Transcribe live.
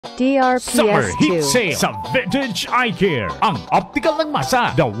Summer Heat DRPS Sale sa Vintage Eye Care. Ang Optical ng masa,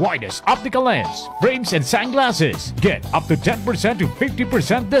 the widest optical lens, frames and sunglasses. Get up to 10% to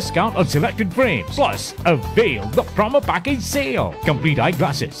 50% discount on selected frames. Plus, avail the promo package sale. Complete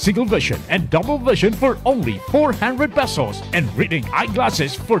eyeglasses, single vision and double vision for only 400 pesos. And reading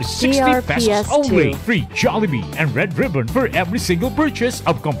eyeglasses for 60 pesos DRPS only. 2. Free Jollibee and red ribbon for every single purchase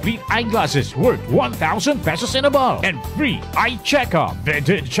of complete eyeglasses worth 1,000 pesos and above. And free eye checkup.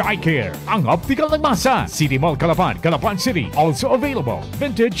 Vintage Eye Care. Ang Optical ng masa. City Mall Calapan, Calapan City. Also available.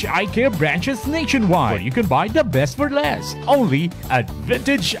 Vintage Eye Care branches nationwide. Where you can buy the best for less. Only at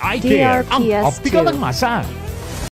Vintage Eye Care. Ang DRPS Optical 2. ng masa.